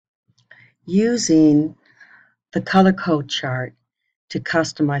using the color code chart to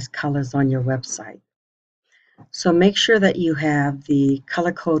customize colors on your website. So make sure that you have the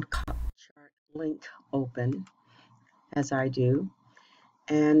color code chart link open, as I do,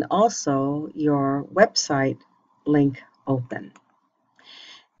 and also your website link open.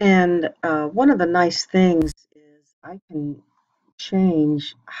 And one of the nice things is I can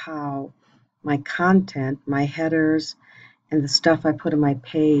change how my content, my headers, and the stuff I put on my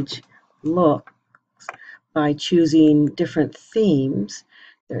page look by choosing different themes.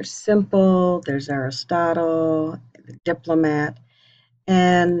 There's Simple, there's Aristotle, the Diplomat,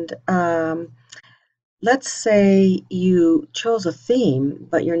 and let's say you chose a theme,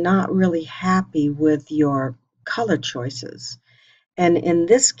 but you're not really happy with your color choices. And in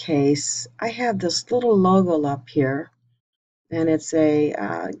this case, I have this little logo up here, and it's a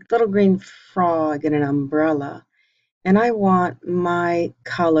little green frog and an umbrella. And I want my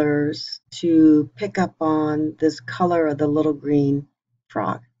colors to pick up on this color of the little green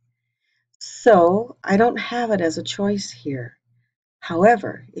frog. So I don't have it as a choice here.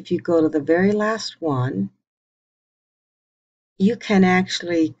 However, if you go to the very last one, you can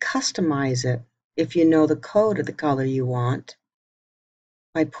actually customize it if you know the code of the color you want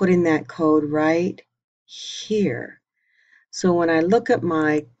by putting that code right here. So when I look at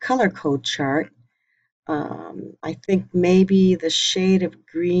my color code chart, I think maybe the shade of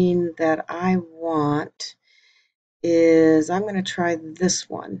green that I want is, I'm going to try this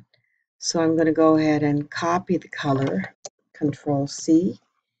one. So I'm going to go ahead and copy the color, Control C,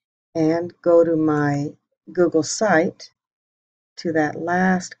 and go to my Google site to that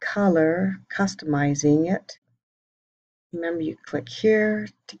last color, customizing it. Remember, you click here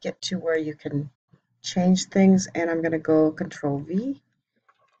to get to where you can change things, and I'm going to go Control V,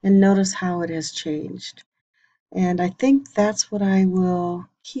 and notice how it has changed. And I think that's what I will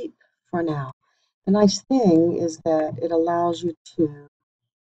keep for now. The nice thing is that it allows you to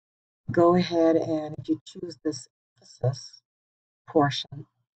go ahead and, if you choose this emphasis portion,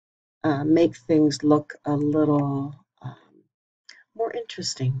 make things look a little more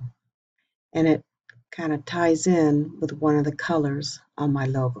interesting. And it kind of ties in with one of the colors on my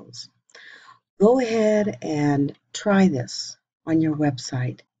logos. Go ahead and try this on your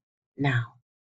website now.